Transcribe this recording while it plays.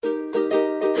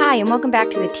Hi, and welcome back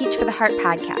to the Teach for the Heart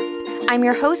podcast. I'm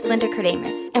your host, Linda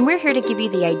Cardamus, and we're here to give you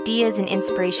the ideas and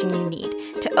inspiration you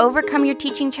need to overcome your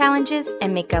teaching challenges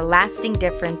and make a lasting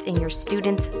difference in your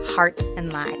students' hearts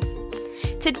and lives.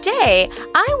 Today,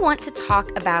 I want to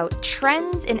talk about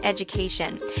trends in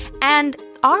education and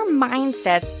our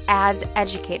mindsets as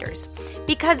educators.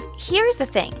 Because here's the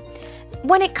thing.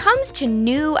 When it comes to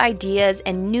new ideas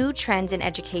and new trends in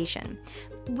education,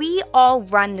 we all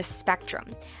run the spectrum.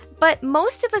 But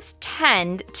most of us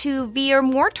tend to veer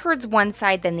more towards one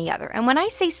side than the other. And when I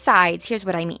say sides, here's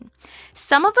what I mean.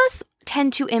 Some of us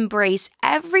tend to embrace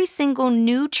every single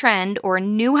new trend or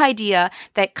new idea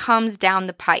that comes down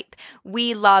the pipe.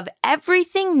 We love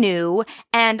everything new,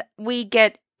 and we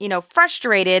get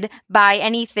frustrated by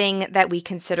anything that we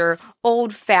consider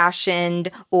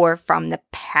old-fashioned or from the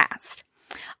past.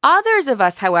 Others of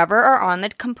us, however, are on the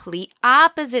complete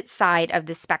opposite side of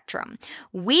the spectrum.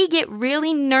 We get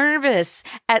really nervous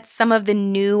at some of the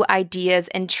new ideas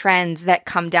and trends that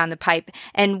come down the pipe,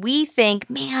 and we think,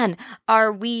 man,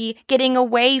 are we getting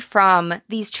away from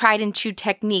these tried and true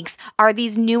techniques? Are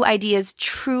these new ideas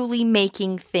truly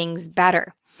making things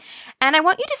better? And I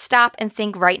want you to stop and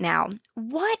think right now,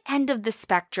 what end of the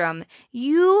spectrum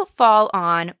you fall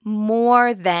on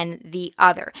more than the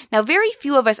other. Now, very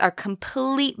few of us are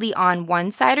completely on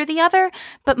one side or the other,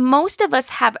 but most of us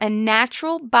have a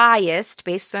natural bias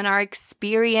based on our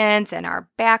experience and our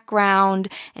background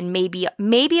and maybe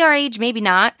our age, maybe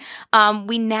not.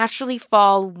 We naturally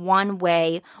fall one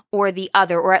way or the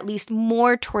other, or at least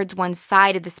more towards one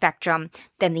side of the spectrum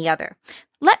than the other.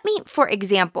 Let me, for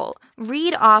example,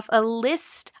 read off a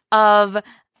list of,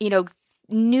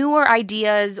 newer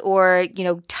ideas or,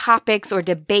 topics or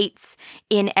debates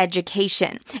in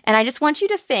education. And I just want you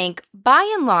to think, by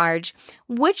and large,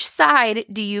 which side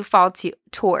do you fall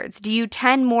towards? Do you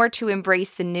tend more to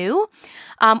embrace the new?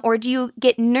 Or do you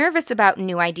get nervous about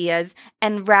new ideas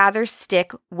and rather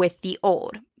stick with the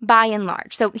old, by and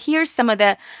large? So here's some of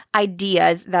the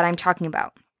ideas that I'm talking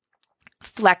about.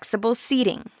 Flexible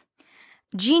seating.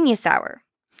 Genius hour,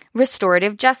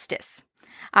 restorative justice,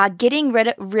 getting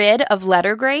rid of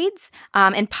letter grades,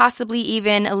 and possibly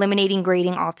even eliminating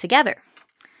grading altogether,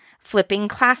 flipping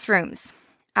classrooms,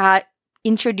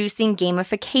 introducing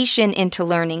gamification into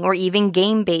learning or even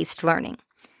game-based learning,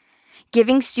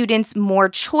 giving students more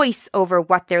choice over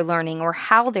what they're learning or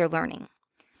how they're learning,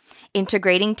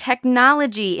 integrating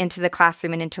technology into the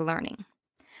classroom and into learning,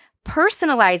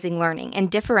 personalizing learning and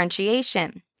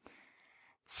differentiation,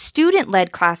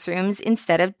 student-led classrooms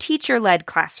instead of teacher-led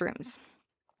classrooms.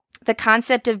 The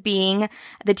concept of the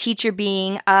teacher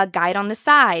being a guide on the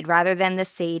side rather than the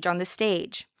sage on the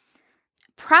stage.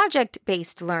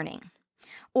 Project-based learning.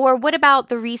 Or what about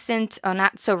the recent,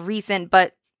 not so recent,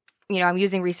 but I'm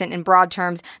using recent in broad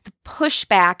terms, the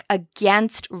pushback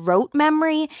against rote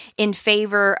memory in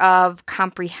favor of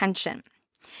comprehension.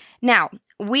 Now,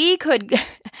 we could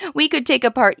take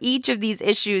apart each of these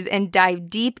issues and dive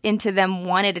deep into them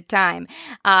one at a time.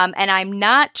 And I'm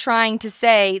not trying to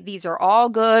say these are all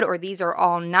good or these are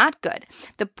all not good.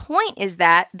 The point is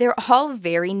that they're all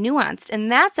very nuanced.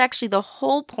 And that's actually the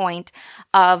whole point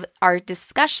of our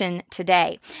discussion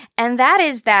today. And that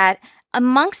is that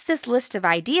amongst this list of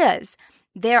ideas,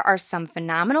 there are some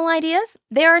phenomenal ideas.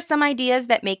 There are some ideas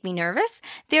that make me nervous.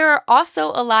 There are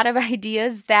also a lot of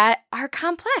ideas that are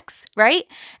complex, right?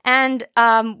 And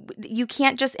you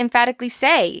can't just emphatically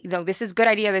say, this is a good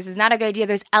idea, this is not a good idea.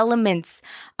 There's elements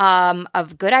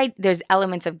of good. There's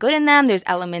elements of good in them. There's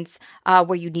elements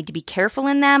where you need to be careful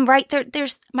in them, right?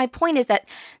 My point is that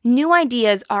new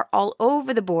ideas are all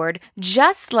over the board,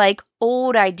 just like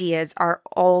old ideas are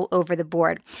all over the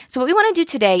board. So what we want to do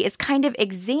today is kind of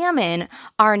examine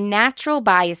our natural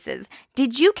biases.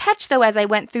 Did you catch, though, as I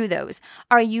went through those?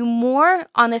 Are you more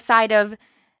on the side of,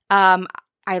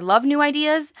 I love new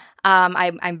ideas,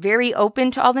 I'm very open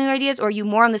to all the new ideas, or are you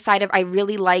more on the side of, I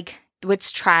really like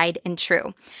what's tried and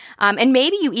true? And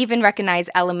maybe you even recognize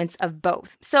elements of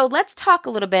both. So let's talk a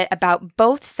little bit about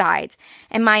both sides.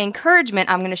 And my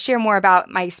encouragement, I'm going to share more about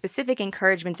my specific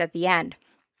encouragements at the end.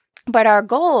 But our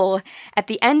goal at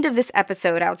the end of this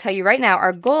episode, I'll tell you right now,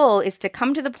 our goal is to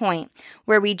come to the point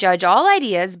where we judge all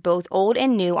ideas, both old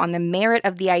and new, on the merit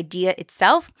of the idea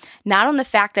itself, not on the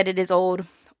fact that it is old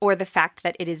or the fact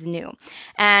that it is new.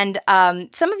 And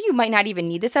some of you might not even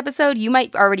need this episode. You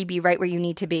might already be right where you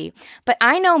need to be. But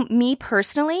I know me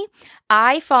personally,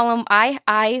 I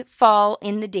fall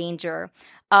in the danger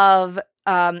of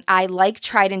I like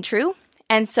tried and true.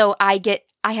 And so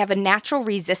I have a natural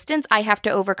resistance I have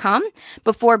to overcome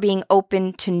before being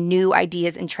open to new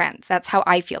ideas and trends. That's how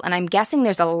I feel. And I'm guessing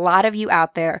there's a lot of you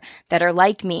out there that are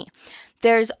like me.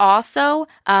 There's also,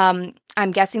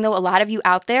 I'm guessing though, a lot of you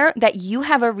out there that you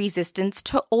have a resistance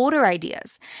to older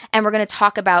ideas. And we're going to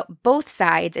talk about both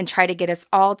sides and try to get us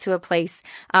all to a place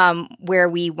where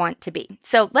we want to be.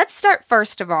 So let's start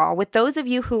first of all with those of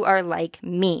you who are like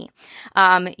me.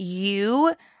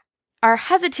 You are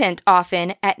hesitant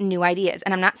often at new ideas.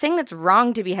 And I'm not saying that's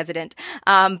wrong to be hesitant,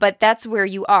 but that's where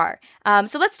you are.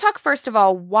 So let's talk first of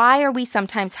all, why are we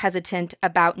sometimes hesitant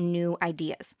about new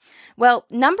ideas? Well,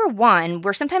 number one,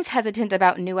 we're sometimes hesitant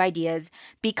about new ideas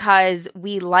because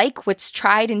we like what's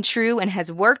tried and true and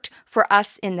has worked for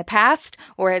us in the past,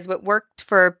 or has what worked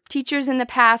for teachers in the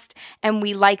past. And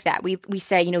we like that. We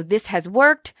say, this has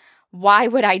worked. Why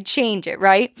would I change it,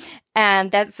 right? And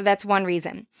that's one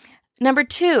reason. Number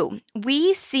two,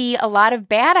 we see a lot of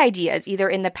bad ideas either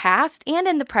in the past and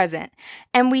in the present.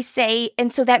 And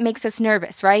so that makes us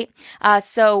nervous, right?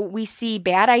 So we see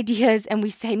bad ideas and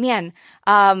we say, man,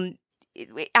 I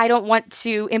don't want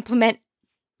to implement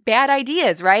bad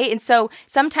ideas, right? And so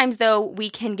sometimes though,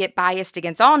 we can get biased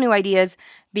against all new ideas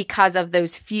because of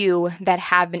those few that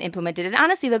have been implemented. And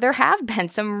honestly, though, there have been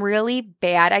some really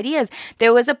bad ideas.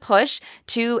 There was a push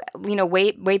to,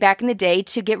 way back in the day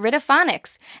to get rid of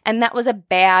phonics. And that was a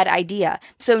bad idea.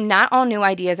 So not all new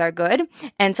ideas are good.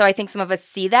 And so I think some of us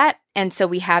see that. And so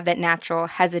we have that natural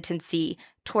hesitancy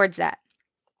towards that.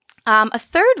 A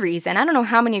third reason, I don't know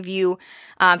how many of you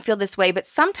feel this way, but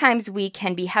sometimes we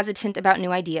can be hesitant about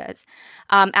new ideas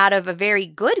out of a very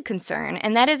good concern,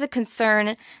 and that is a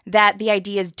concern that the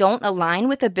ideas don't align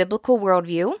with a biblical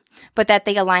worldview, but that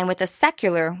they align with a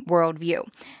secular worldview.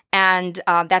 And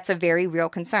that's a very real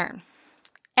concern.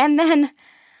 And then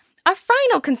a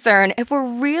final concern, if we're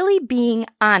really being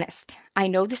honest, I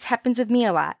know this happens with me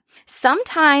a lot.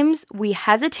 Sometimes we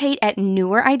hesitate at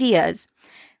newer ideas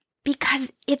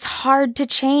because it's hard to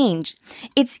change.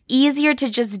 It's easier to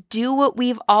just do what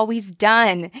we've always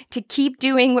done, to keep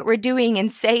doing what we're doing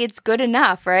and say it's good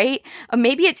enough, right? Or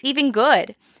maybe it's even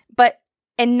good,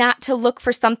 and not to look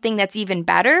for something that's even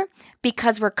better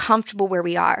because we're comfortable where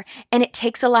we are. And it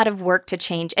takes a lot of work to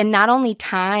change. And not only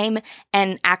time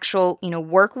and actual,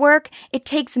 work, it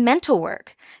takes mental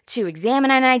work to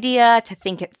examine an idea, to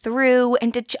think it through,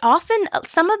 and to often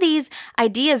some of these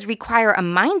ideas require a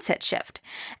mindset shift.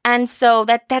 And so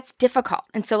that's difficult.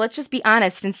 And so let's just be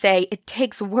honest and say it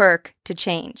takes work to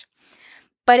change.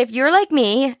 But if you're like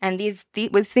me and these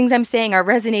things I'm saying are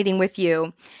resonating with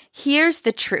you, here's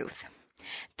the truth.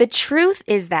 The truth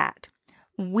is that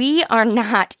we are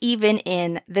not even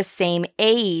in the same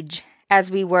age as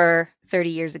we were 30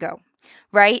 years ago,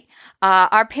 right?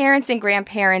 Our parents and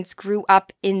grandparents grew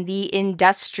up in the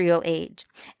industrial age,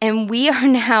 and we are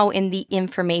now in the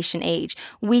information age.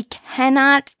 We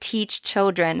cannot teach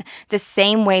children the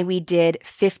same way we did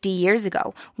 50 years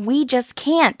ago. We just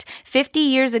can't. 50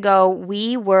 years ago,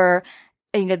 we were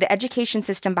the education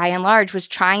system by and large was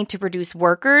trying to produce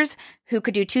workers who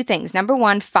could do two things. Number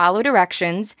one, follow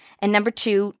directions, and number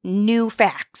two, knew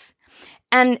facts.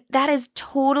 And that is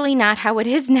totally not how it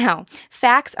is now.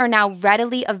 Facts are now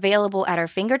readily available at our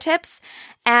fingertips,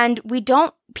 and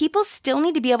people still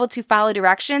need to be able to follow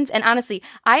directions. And honestly,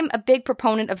 I'm a big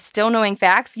proponent of still knowing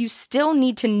facts. You still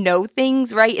need to know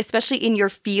things, right? Especially in your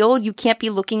field. You can't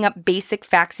be looking up basic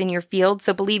facts in your field.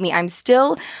 So believe me, I'm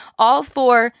still all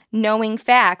for knowing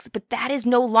facts, but that is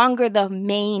no longer the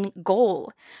main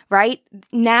goal, right?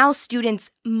 Now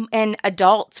students and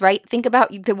adults, right? Think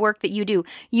about the work that you do.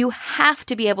 You have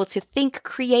to be able to think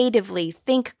creatively,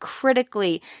 think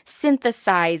critically,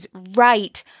 synthesize,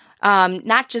 write,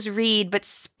 not just read, but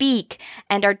speak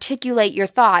and articulate your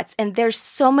thoughts. And there's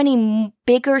so many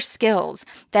bigger skills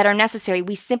that are necessary.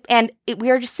 We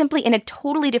are just simply in a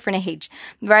totally different age,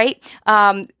 right?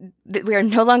 We are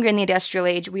no longer in the industrial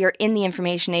age. We are in the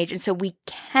information age. And so we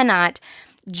cannot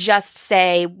just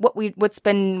say what's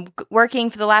been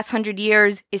working for the last 100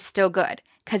 years is still good.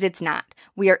 Because it's not.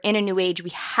 We are in a new age.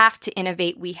 We have to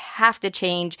innovate. We have to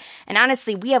change. And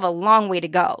honestly, we have a long way to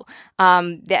go.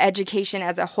 The education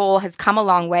as a whole has come a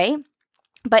long way.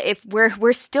 But if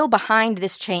we're still behind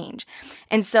this change.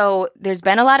 And so there's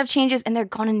been a lot of changes, and there are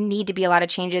going to need to be a lot of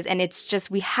changes. And it's just,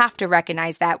 we have to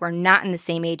recognize that we're not in the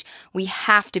same age. We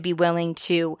have to be willing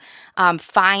to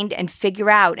find and figure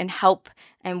out and help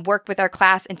and work with our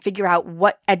class and figure out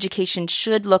what education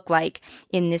should look like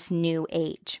in this new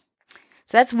age.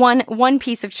 So that's one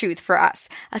piece of truth for us.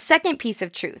 A second piece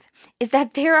of truth is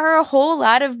that there are a whole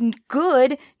lot of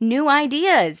good new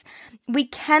ideas. We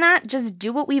cannot just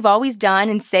do what we've always done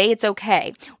and say it's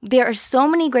okay. There are so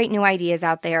many great new ideas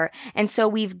out there, and so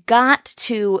we've got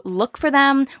to look for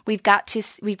them. We've got to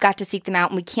seek them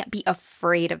out, and we can't be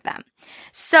afraid of them.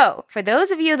 So, for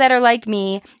those of you that are like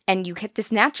me and you hit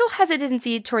this natural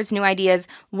hesitancy towards new ideas,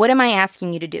 what am I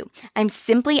asking you to do? I'm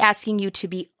simply asking you to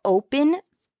be open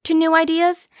to new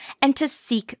ideas and to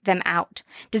seek them out.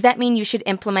 Does that mean you should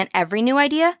implement every new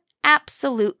idea?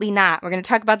 Absolutely not. We're going to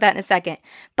talk about that in a second.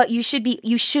 But you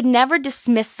should never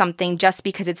dismiss something just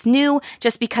because it's new,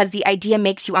 just because the idea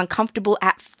makes you uncomfortable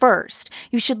at first.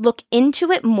 You should look into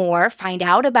it more, find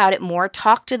out about it more,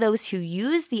 talk to those who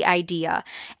use the idea,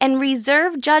 and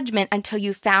reserve judgment until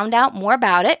you found out more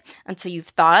about it, until you've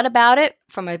thought about it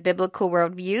from a biblical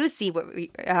worldview, see what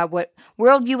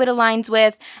worldview it aligns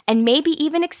with, and maybe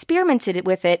even experimented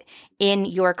with it in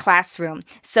your classroom.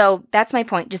 So that's my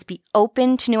point. Just be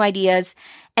open to new ideas,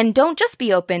 and don't just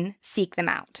be open, seek them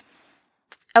out.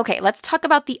 Okay, let's talk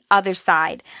about the other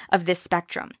side of this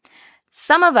spectrum.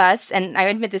 Some of us, and I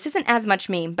admit this isn't as much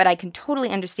me, but I can totally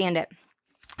understand it.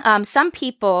 Some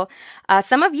people,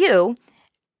 some of you,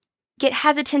 get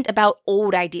hesitant about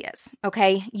old ideas,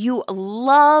 okay? You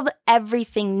love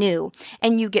everything new,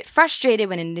 and you get frustrated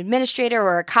when an administrator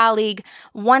or a colleague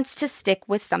wants to stick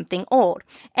with something old.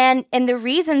 And the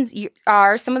reasons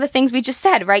are some of the things we just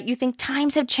said, right? You think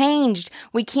times have changed.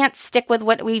 We can't stick with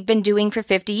what we've been doing for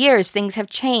 50 years. Things have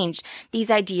changed. These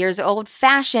ideas are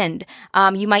old-fashioned.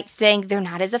 You might think they're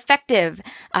not as effective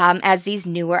as these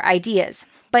newer ideas.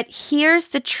 But here's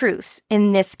the truth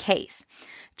in this case.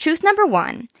 Truth number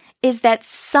one is that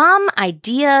some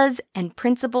ideas and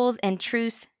principles and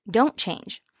truths don't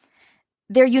change.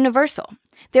 They're universal.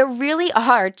 There really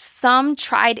are some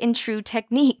tried and true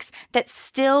techniques that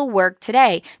still work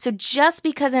today. So just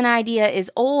because an idea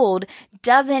is old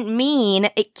doesn't mean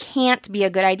it can't be a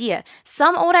good idea.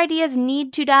 Some old ideas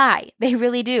need to die. They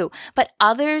really do. But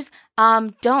others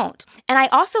don't. And I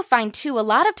also find too, a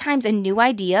lot of times a new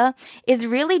idea is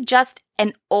really just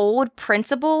an old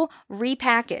principle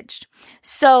repackaged.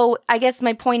 So I guess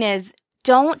my point is,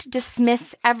 don't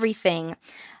dismiss everything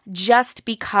just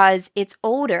because it's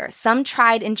older. Some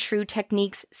tried and true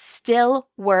techniques still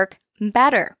work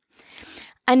better.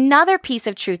 Another piece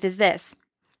of truth is this.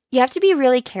 You have to be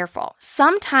really careful.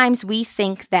 Sometimes we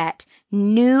think that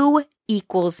new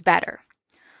equals better.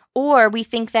 Or we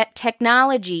think that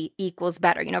technology equals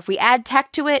better. If we add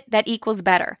tech to it, that equals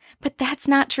better. But that's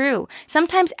not true.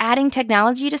 Sometimes adding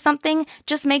technology to something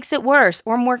just makes it worse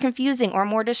or more confusing or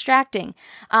more distracting.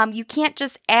 You can't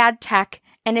just add tech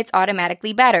and it's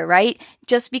automatically better, right?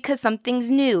 Just because something's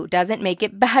new doesn't make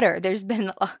it better.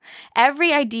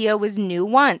 Every idea was new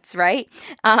once, right?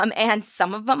 And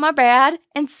some of them are bad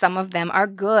and some of them are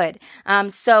good.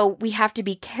 So we have to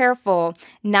be careful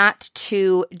not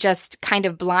to just kind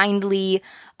of blindly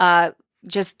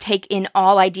just take in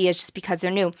all ideas just because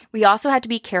they're new. We also have to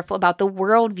be careful about the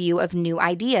worldview of new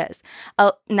ideas.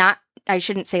 I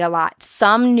shouldn't say a lot.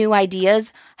 Some new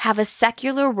ideas have a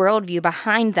secular worldview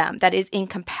behind them that is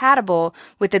incompatible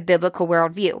with the biblical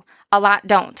worldview. A lot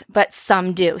don't, but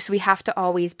some do. So we have to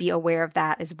always be aware of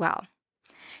that as well.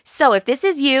 So if this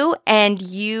is you and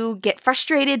you get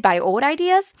frustrated by old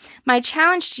ideas, my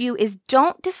challenge to you is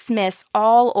don't dismiss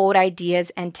all old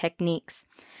ideas and techniques.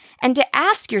 And to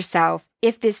ask yourself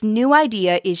if this new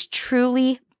idea is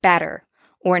truly better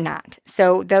or not.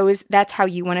 So that's how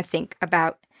you want to think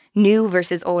about new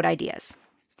versus old ideas.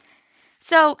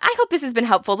 So I hope this has been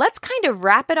helpful. Let's kind of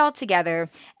wrap it all together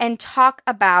and talk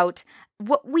about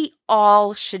what we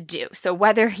all should do. So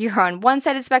whether you're on one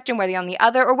side of the spectrum, whether you're on the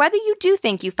other, or whether you do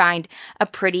think you find a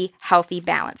pretty healthy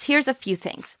balance. Here's a few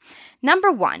things.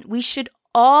 Number one, we should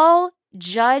all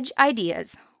judge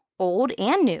ideas, old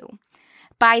and new,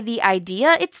 by the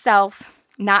idea itself,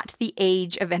 not the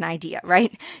age of an idea,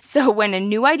 right? So when a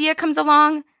new idea comes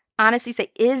along, honestly say,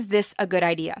 is this a good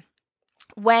idea?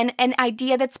 When an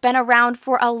idea that's been around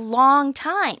for a long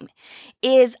time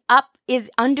is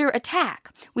under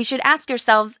attack, we should ask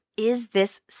ourselves, is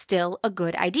this still a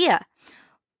good idea?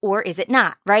 Or is it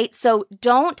not, right? So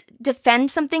don't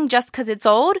defend something just because it's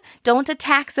old. Don't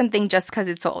attack something just because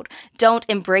it's old. Don't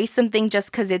embrace something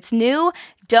just because it's new.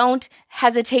 Don't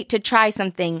hesitate to try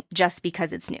something just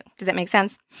because it's new. Does that make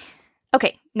sense?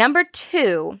 Okay, number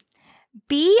two,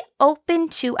 be open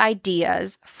to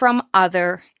ideas from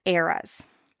other eras.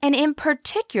 And in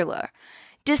particular,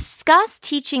 discuss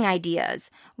teaching ideas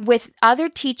with other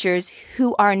teachers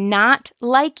who are not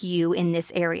like you in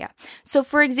this area. So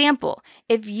for example,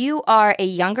 if you are a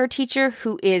younger teacher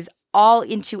who is all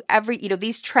into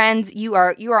these trends, you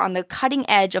are on the cutting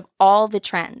edge of all the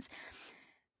trends.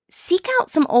 seek out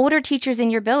some older teachers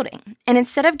in your building. And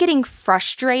instead of getting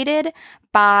frustrated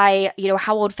by,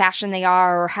 how old-fashioned they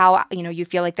are or how, you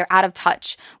feel like they're out of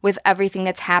touch with everything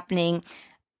that's happening,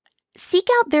 seek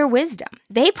out their wisdom.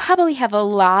 They probably have a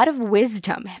lot of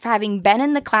wisdom, having been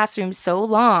in the classroom so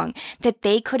long, that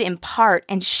they could impart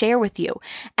and share with you.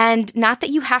 And not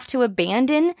that you have to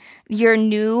abandon your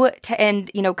new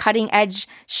and cutting edge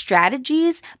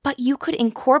strategies, but you could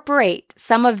incorporate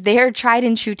some of their tried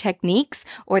and true techniques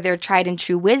or their tried and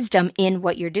true wisdom in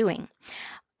what you're doing.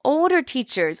 Older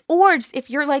teachers, or just if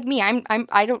you're like me,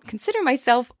 I don't consider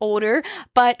myself older,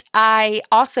 but I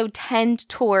also tend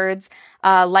towards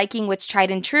liking what's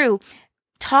tried and true.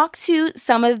 Talk to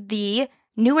some of the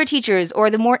newer teachers or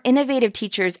the more innovative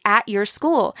teachers at your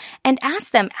school and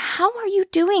ask them, how are you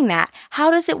doing that?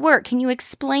 How does it work? Can you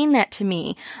explain that to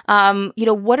me?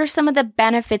 What are some of the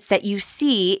benefits that you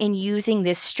see in using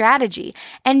this strategy?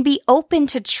 And be open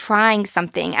to trying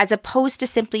something as opposed to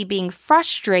simply being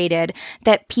frustrated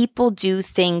that people do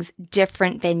things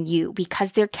different than you,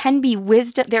 because there can be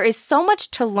wisdom. There is so much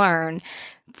to learn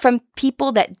from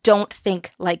people that don't think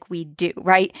like we do,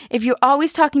 right? If you're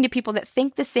always talking to people that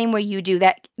think the same way you do,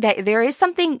 that there is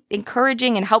something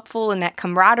encouraging and helpful and that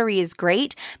camaraderie is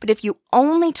great. But if you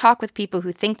only talk with people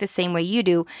who think the same way you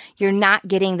do, you're not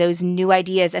getting those new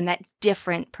ideas and that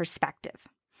different perspective.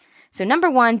 So number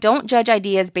 1, don't judge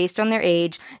ideas based on their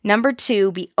age. Number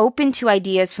 2, be open to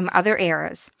ideas from other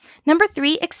eras. Number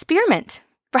 3, experiment.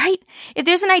 Right? If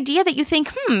there's an idea that you think,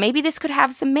 maybe this could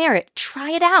have some merit,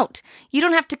 try it out. You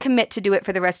don't have to commit to do it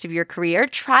for the rest of your career.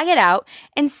 Try it out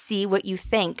and see what you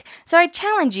think. So I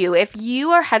challenge you, if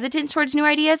you are hesitant towards new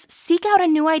ideas, seek out a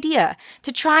new idea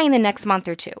to try in the next month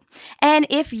or 2. And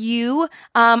if you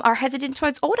are hesitant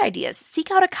towards old ideas,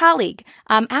 seek out a colleague,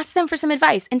 ask them for some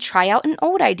advice, and try out an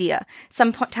old idea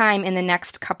sometime in the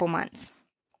next couple months.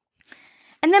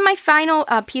 And then my final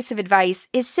piece of advice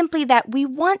is simply that we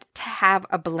want to have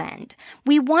a blend.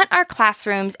 We want our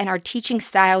classrooms and our teaching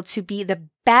style to be the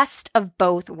best of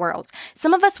both worlds.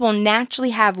 Some of us will naturally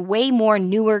have way more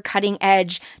newer, cutting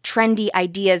edge, trendy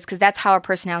ideas because that's how our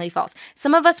personality falls.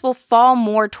 Some of us will fall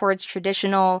more towards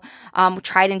traditional,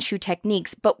 tried and true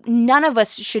techniques, but none of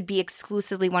us should be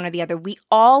exclusively one or the other. We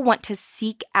all want to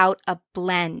seek out a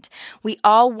blend. We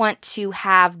all want to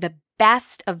have the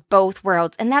best of both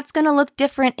worlds. And that's going to look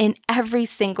different in every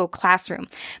single classroom.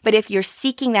 But if you're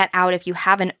seeking that out, if you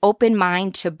have an open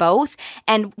mind to both,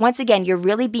 and once again,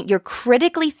 you're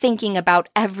critically thinking about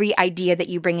every idea that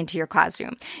you bring into your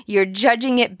classroom. You're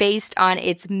judging it based on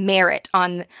its merit,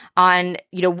 on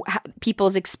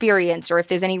people's experience, or if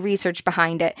there's any research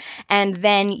behind it. And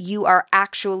then you are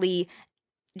actually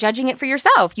judging it for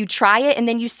yourself. You try it and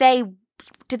then you say,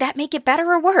 did that make it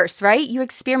better or worse, right? You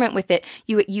experiment with it,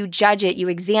 you judge it, you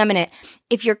examine it.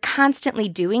 If you're constantly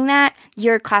doing that,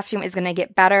 your classroom is going to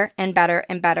get better and better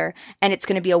and better. And it's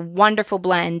going to be a wonderful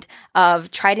blend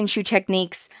of tried and true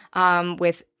techniques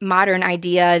with modern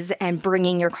ideas and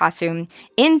bringing your classroom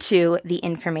into the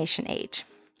information age.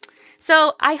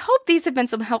 So I hope these have been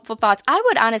some helpful thoughts. I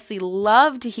would honestly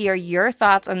love to hear your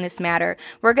thoughts on this matter.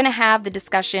 We're going to have the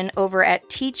discussion over at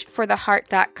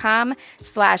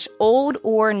teachfortheheart.com/old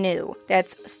or new.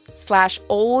 That's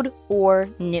 /old or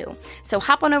new. So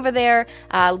hop on over there,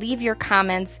 leave your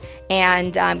comments,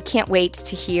 and can't wait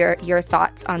to hear your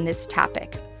thoughts on this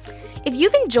topic. If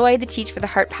you've enjoyed the Teach for the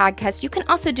Heart podcast, you can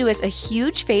also do us a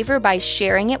huge favor by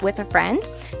sharing it with a friend.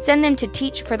 Send them to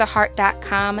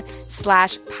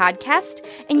teachfortheheart.com/podcast.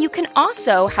 And you can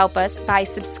also help us by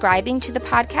subscribing to the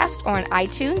podcast on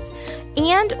iTunes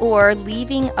and or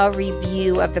leaving a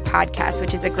review of the podcast,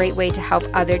 which is a great way to help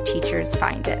other teachers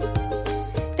find it.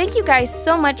 Thank you guys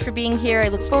so much for being here. I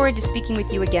look forward to speaking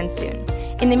with you again soon.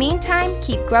 In the meantime,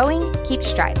 keep growing, keep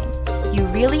striving. You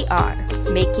really are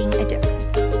making a difference.